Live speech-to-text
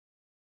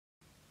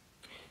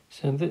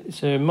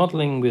So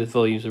modelling with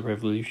volumes of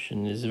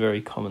revolution is a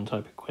very common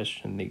type of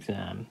question in the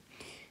exam.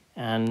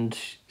 And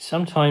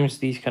sometimes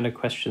these kind of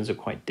questions are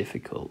quite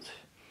difficult.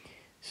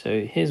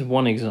 So here's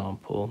one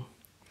example.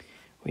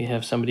 We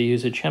have somebody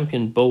who's a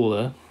champion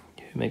bowler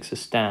who makes a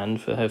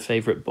stand for her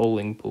favourite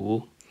bowling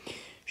ball.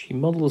 She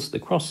models the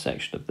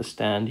cross-section of the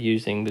stand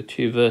using the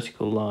two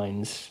vertical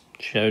lines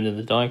shown in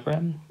the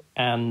diagram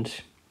and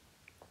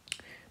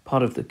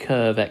part of the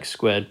curve x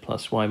squared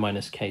plus y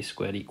minus k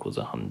squared equals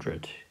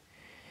 100.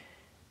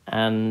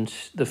 And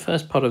the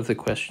first part of the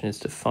question is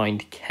to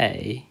find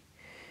k.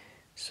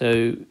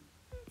 So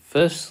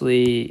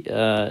firstly,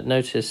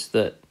 notice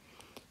that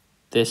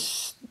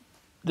this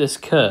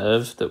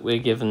curve that we're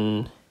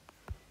given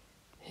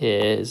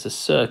here is a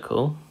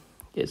circle.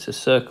 It's a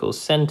circle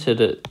centered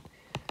at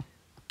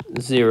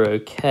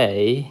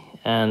 0k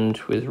and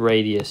with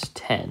radius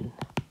 10.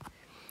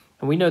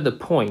 And we know the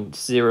point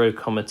 0,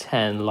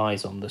 10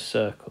 lies on the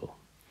circle.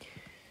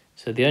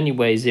 So the only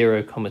way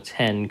 0,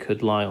 10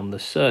 could lie on the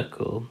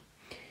circle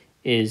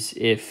is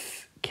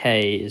if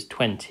k is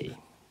 20,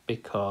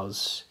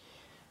 because,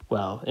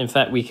 well, in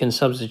fact, we can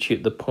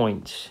substitute the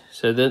point.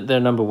 So there are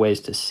a number of ways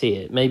to see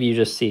it. Maybe you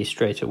just see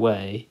straight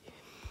away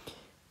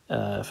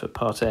for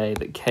part A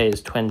that k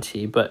is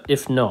 20, but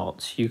if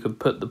not, you could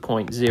put the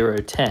point 0,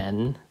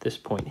 10, this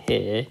point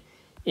here,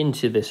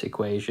 into this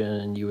equation,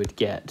 and you would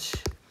get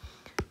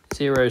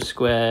 0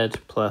 squared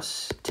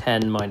plus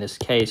 10 minus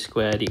k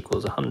squared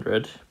equals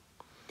 100.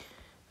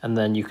 And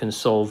then you can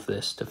solve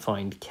this to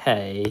find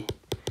k.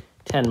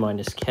 10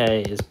 minus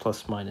k is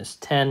plus minus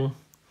 10.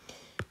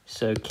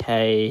 So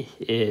k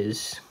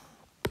is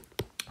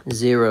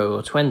 0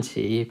 or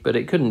 20, but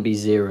it couldn't be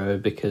 0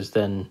 because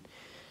then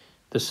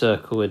the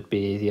circle would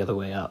be the other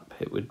way up.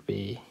 It would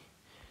be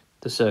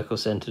the circle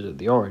centered at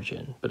the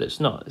origin, but it's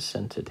not. It's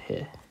centered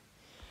here.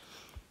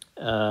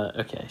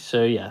 Okay,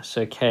 so yeah,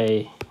 so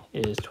k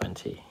is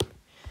 20.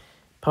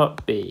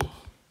 Part B.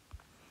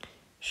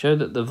 Show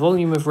that the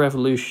volume of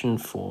revolution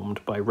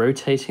formed by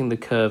rotating the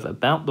curve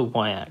about the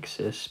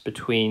y-axis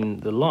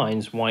between the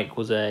lines y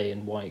equals a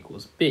and y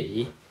equals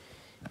b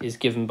is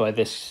given by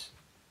this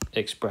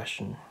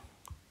expression.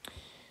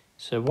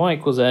 So y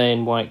equals a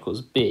and y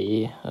equals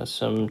b are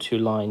some two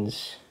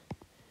lines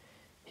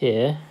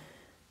here.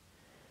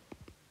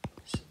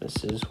 So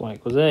this is y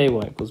equals a,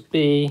 y equals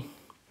b,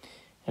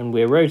 and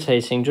we're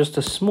rotating just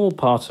a small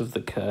part of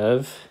the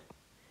curve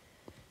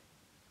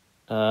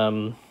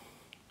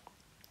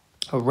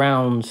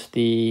around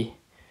the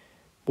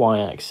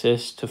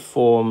y-axis to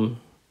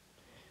form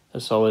a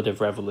solid of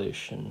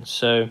revolution.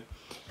 So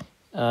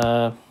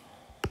to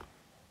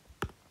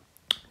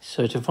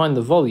find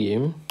the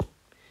volume,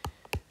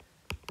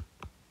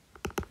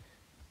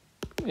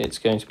 it's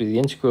going to be the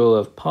integral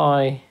of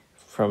pi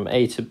from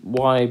a to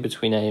y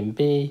between a and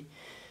b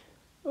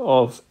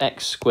of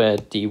x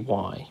squared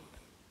dy.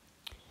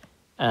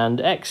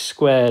 And x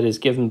squared is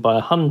given by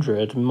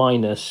 100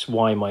 minus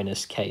y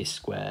minus k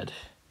squared.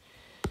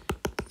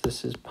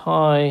 This is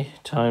pi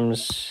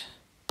times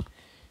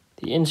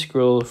the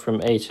integral from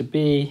a to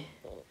b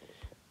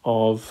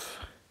of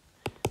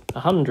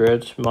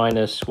 100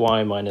 minus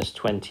y minus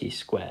 20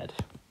 squared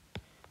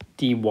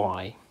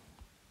dy.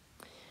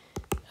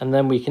 And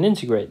then we can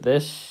integrate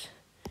this.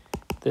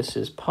 This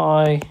is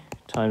pi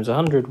times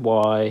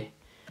 100y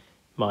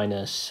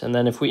minus, and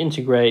then if we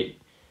integrate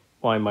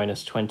y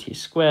minus 20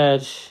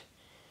 squared,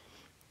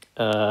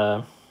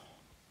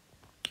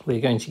 we're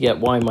going to get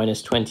y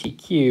minus 20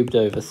 cubed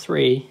over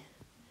 3,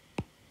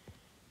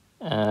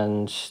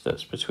 and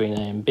that's between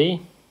a and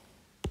b.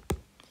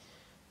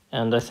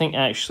 And I think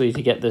actually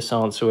to get this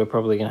answer we're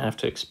probably going to have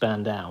to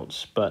expand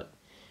out, but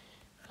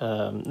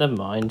never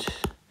mind.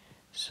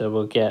 So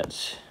we'll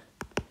get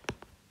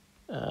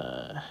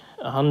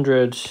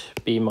 100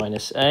 b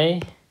minus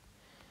a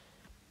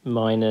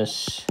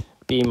minus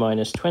b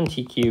minus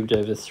 20 cubed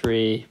over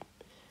 3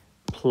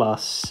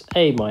 plus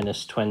a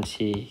minus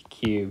 20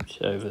 cubed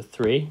over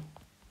 3.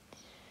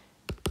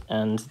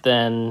 And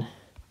then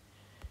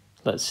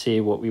let's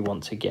see what we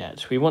want to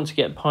get. We want to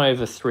get pi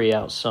over 3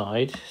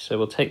 outside, so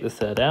we'll take the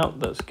third out,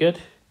 that's good.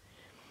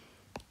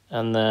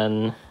 And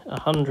then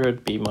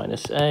 100 b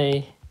minus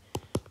a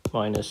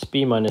minus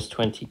b minus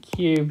 20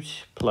 cubed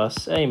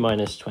plus a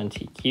minus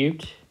 20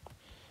 cubed.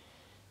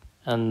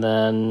 And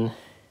then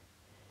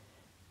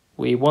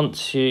we want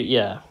to,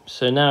 yeah,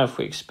 so now if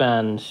we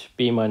expand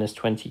b minus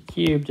 20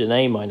 cubed and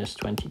a minus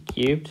 20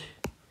 cubed,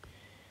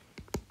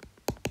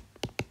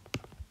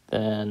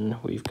 then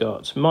we've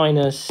got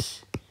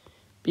minus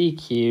b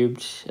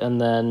cubed and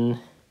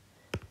then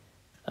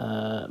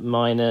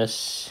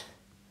minus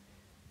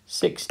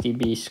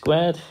 60b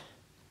squared,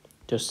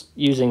 just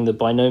using the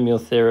binomial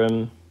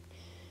theorem,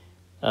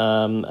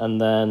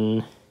 and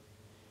then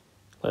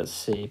let's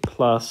see,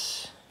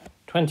 plus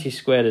 20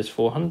 squared is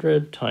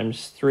 400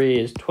 times 3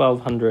 is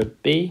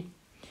 1200b,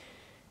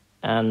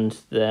 and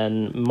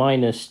then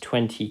minus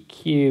 20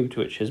 cubed,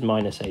 which is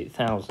minus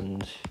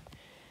 8000,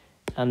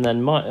 and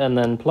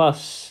then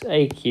plus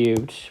a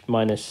cubed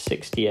minus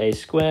 60a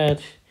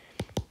squared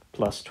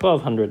plus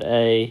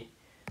 1200a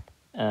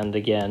and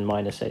again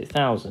minus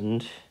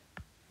 8,000.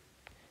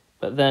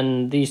 But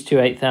then these two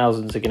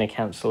 8,000s are going to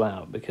cancel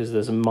out because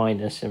there's a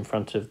minus in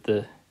front of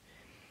the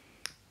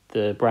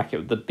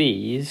bracket with the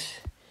b's.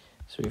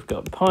 So we've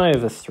got pi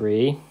over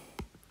 3.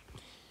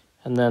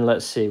 And then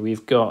let's see,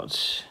 we've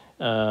got,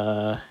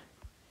 well,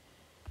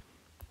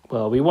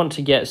 we want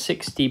to get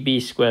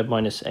 60b squared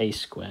minus a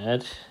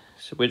squared,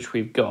 so which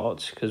we've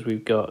got, because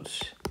we've got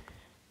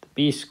the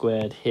b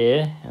squared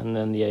here, and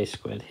then the a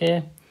squared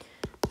here.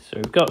 So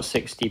we've got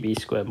 60b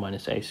squared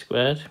minus a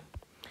squared.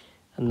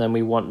 And then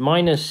we want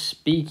minus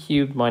b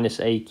cubed minus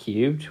a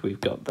cubed, we've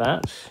got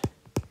that.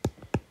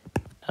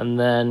 And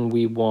then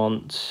we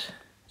want,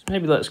 so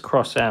maybe let's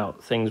cross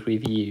out things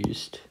we've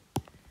used.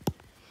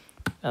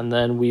 And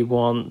then we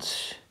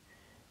want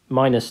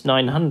minus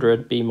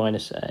 900 b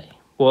minus a.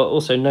 Well,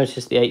 also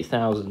notice the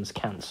 8,000s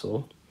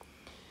cancel.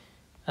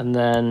 And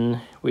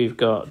then we've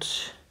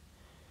got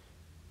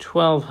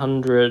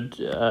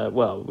 1,200,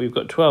 well, we've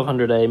got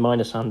 1,200a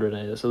minus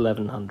 100a, that's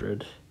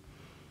 1,100.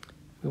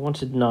 We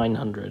wanted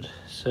 900,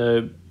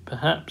 so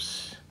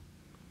perhaps,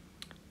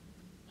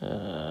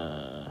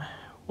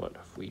 what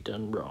have we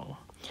done wrong?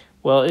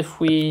 Well, if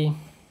we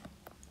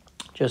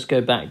just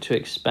go back to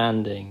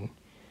expanding,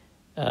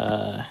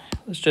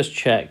 let's just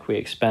check we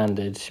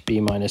expanded b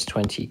minus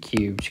 20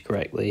 cubed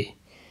correctly.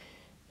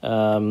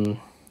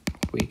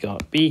 We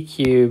got b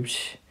cubed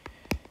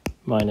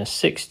minus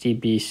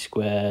 60b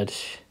squared,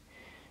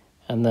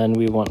 and then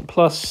we want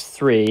plus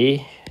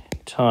 3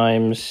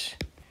 times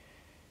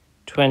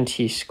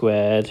 20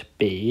 squared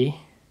b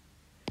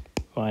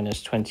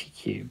minus 20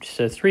 cubed.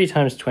 So 3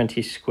 times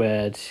 20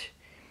 squared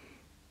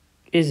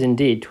is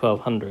indeed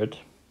 1,200.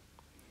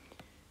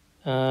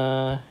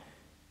 Oh,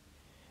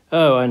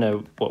 I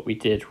know what we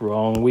did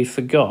wrong. We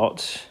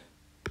forgot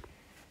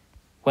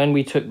when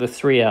we took the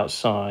 3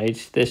 outside,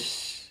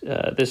 this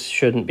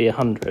shouldn't be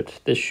 100.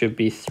 This should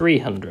be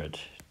 300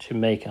 to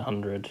make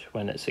 100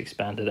 when it's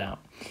expanded out.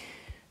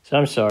 So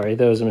I'm sorry,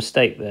 there was a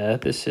mistake there.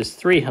 This is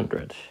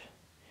 300.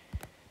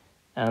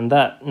 And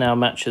that now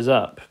matches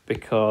up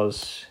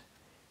because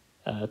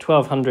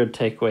 1,200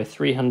 take away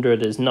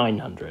 300 is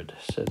 900.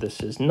 So this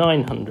is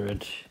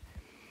 900.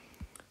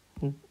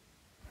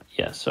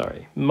 Yeah,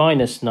 sorry,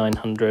 minus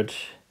 900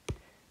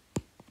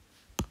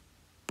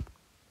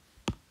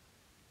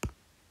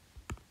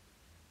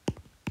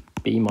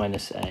 b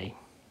minus a.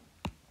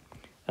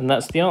 And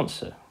that's the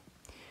answer.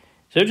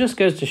 So it just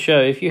goes to show,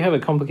 if you have a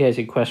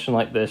complicated question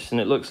like this and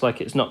it looks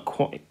like it's not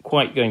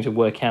quite going to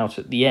work out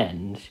at the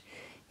end,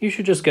 you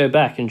should just go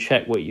back and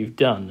check what you've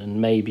done, and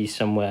maybe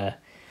somewhere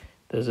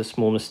there's a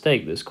small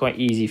mistake that's quite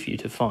easy for you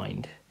to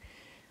find.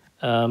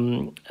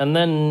 And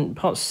then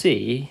part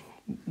C,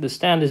 the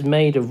stand is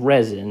made of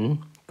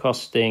resin,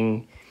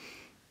 costing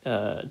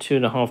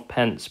 2.5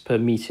 pence per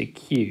meter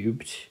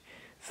cubed.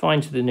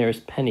 Find to the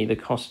nearest penny the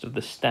cost of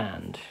the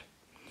stand.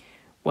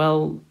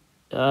 Well,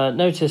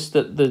 notice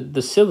that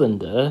the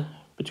cylinder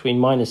between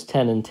minus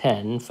 10 and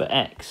 10 for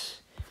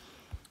x,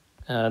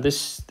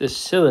 this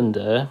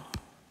cylinder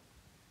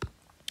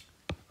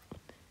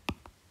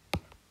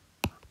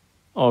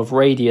of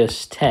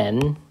radius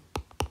 10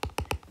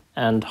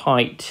 and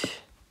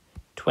height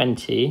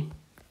 20,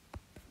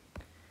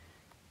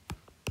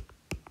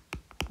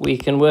 we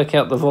can work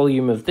out the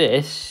volume of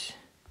this.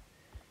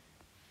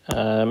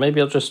 Maybe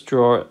I'll just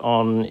draw it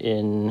on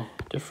in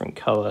different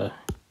color.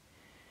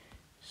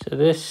 So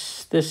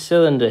this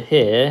cylinder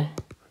here,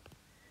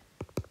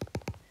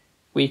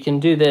 we can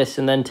do this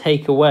and then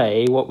take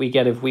away what we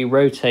get if we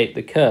rotate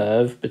the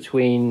curve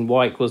between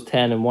y equals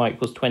 10 and y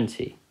equals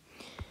 20.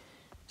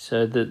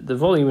 So the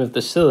volume of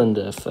the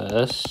cylinder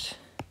first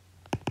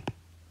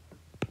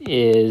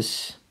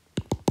is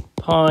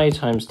pi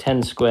times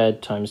 10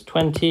 squared times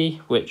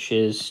 20, which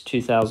is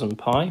 2,000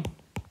 pi.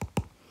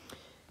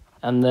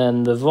 And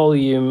then the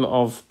volume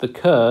of the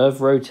curve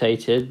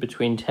rotated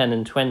between 10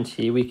 and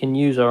 20, we can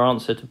use our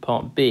answer to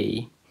part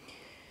B.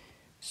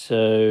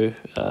 So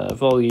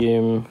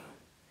volume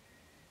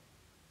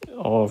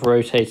of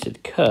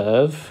rotated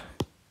curve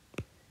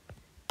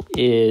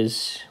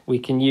is, we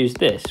can use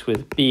this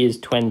with B is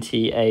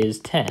 20, A is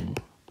 10.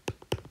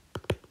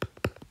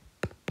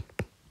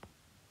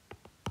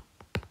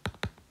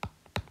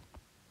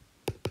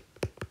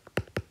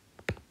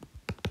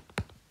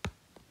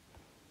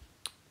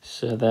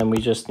 So then we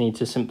just need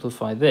to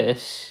simplify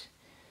this.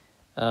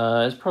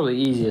 It's probably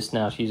easiest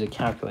now to use a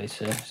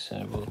calculator,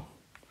 so we'll...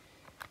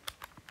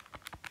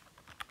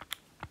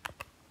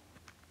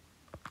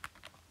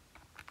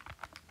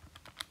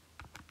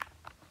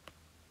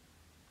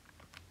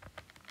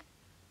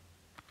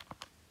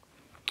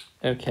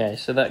 Okay,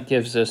 so that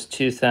gives us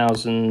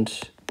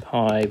 2,000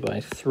 pi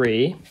by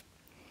 3.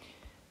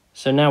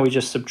 So now we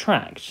just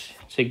subtract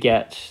to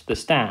get the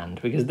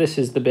stand, because this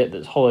is the bit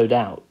that's hollowed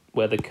out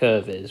where the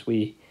curve is.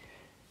 We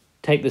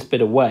take this bit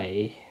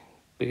away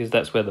because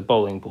that's where the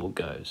bowling ball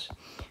goes.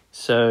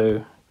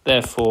 So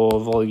therefore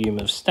volume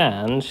of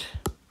stand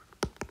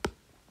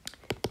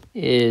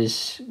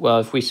is, well,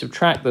 if we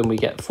subtract them we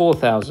get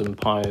 4,000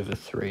 pi over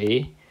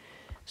 3.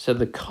 So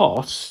the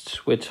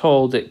cost, we're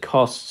told it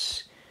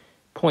costs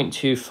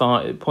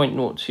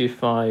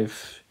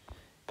 0.25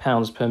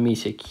 pounds per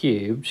meter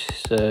cubed.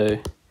 So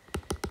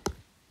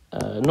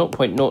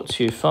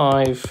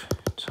 0.025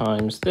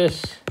 times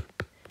this,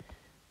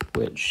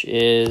 which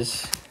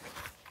is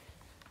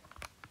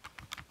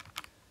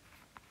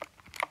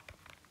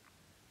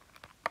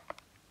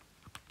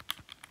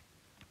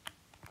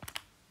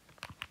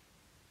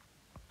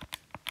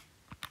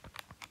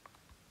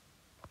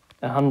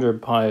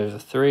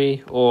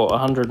 £100 or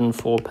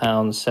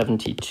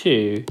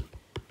 £104.72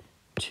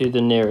 to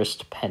the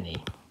nearest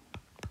penny.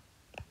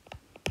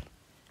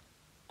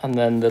 And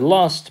then the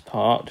last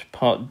part,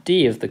 part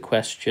D of the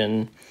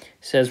question,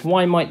 says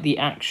why might the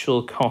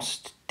actual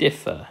cost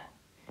differ?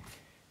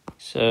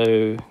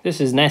 So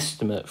this is an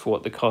estimate for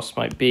what the cost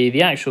might be.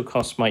 The actual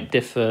cost might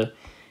differ.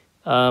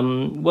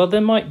 Well,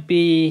 there might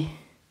be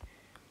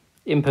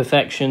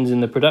imperfections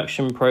in the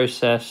production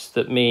process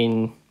that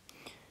mean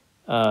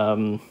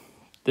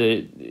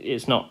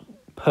it's not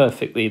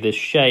perfectly this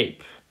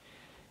shape.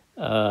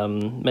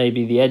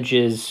 Maybe the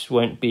edges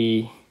won't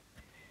be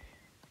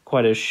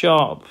quite as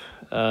sharp.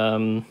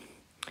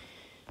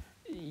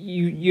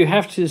 You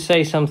have to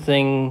say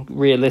something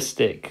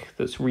realistic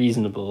that's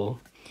reasonable.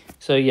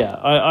 So yeah,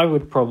 I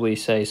would probably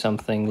say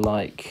something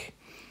like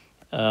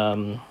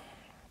there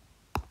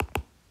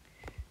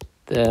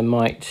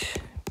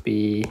might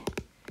be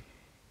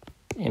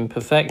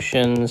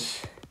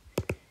imperfections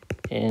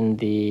in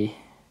the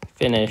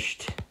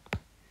finished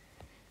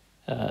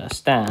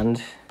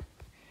stand,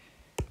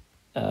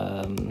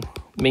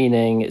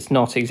 meaning it's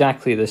not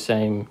exactly the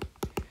same,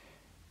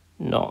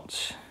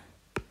 not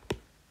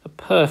a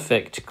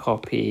perfect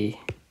copy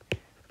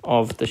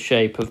of the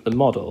shape of the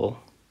model,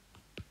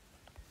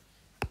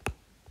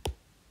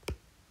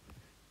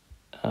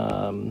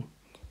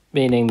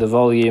 meaning the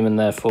volume and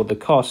therefore the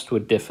cost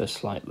would differ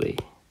slightly.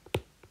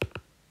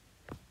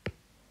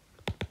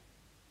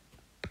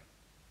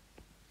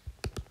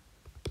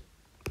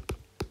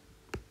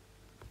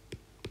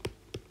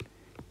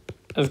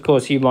 Of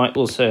course, you might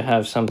also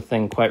have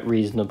something quite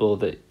reasonable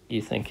that you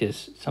think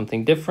is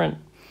something different.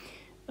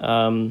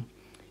 Yeah,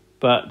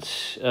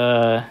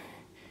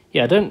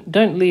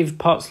 don't leave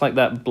parts like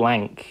that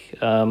blank,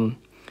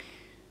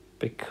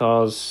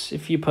 because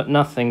if you put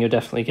nothing, you're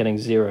definitely getting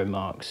 0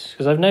 marks.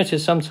 Because I've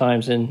noticed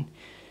sometimes in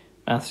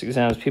maths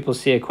exams, people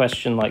see a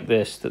question like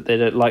this that they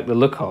don't like the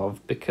look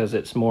of because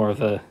it's more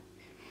of a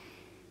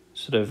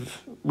sort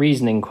of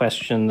reasoning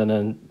question than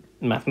a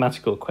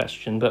mathematical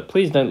question. But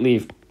please don't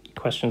leave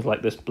questions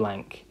like this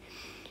blank.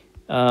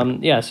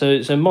 Yeah,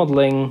 so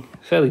modelling,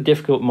 fairly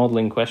difficult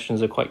modelling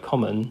questions are quite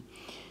common,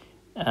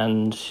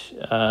 and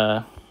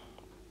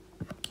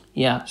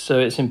yeah, so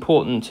it's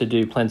important to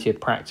do plenty of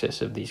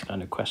practice of these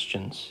kind of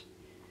questions.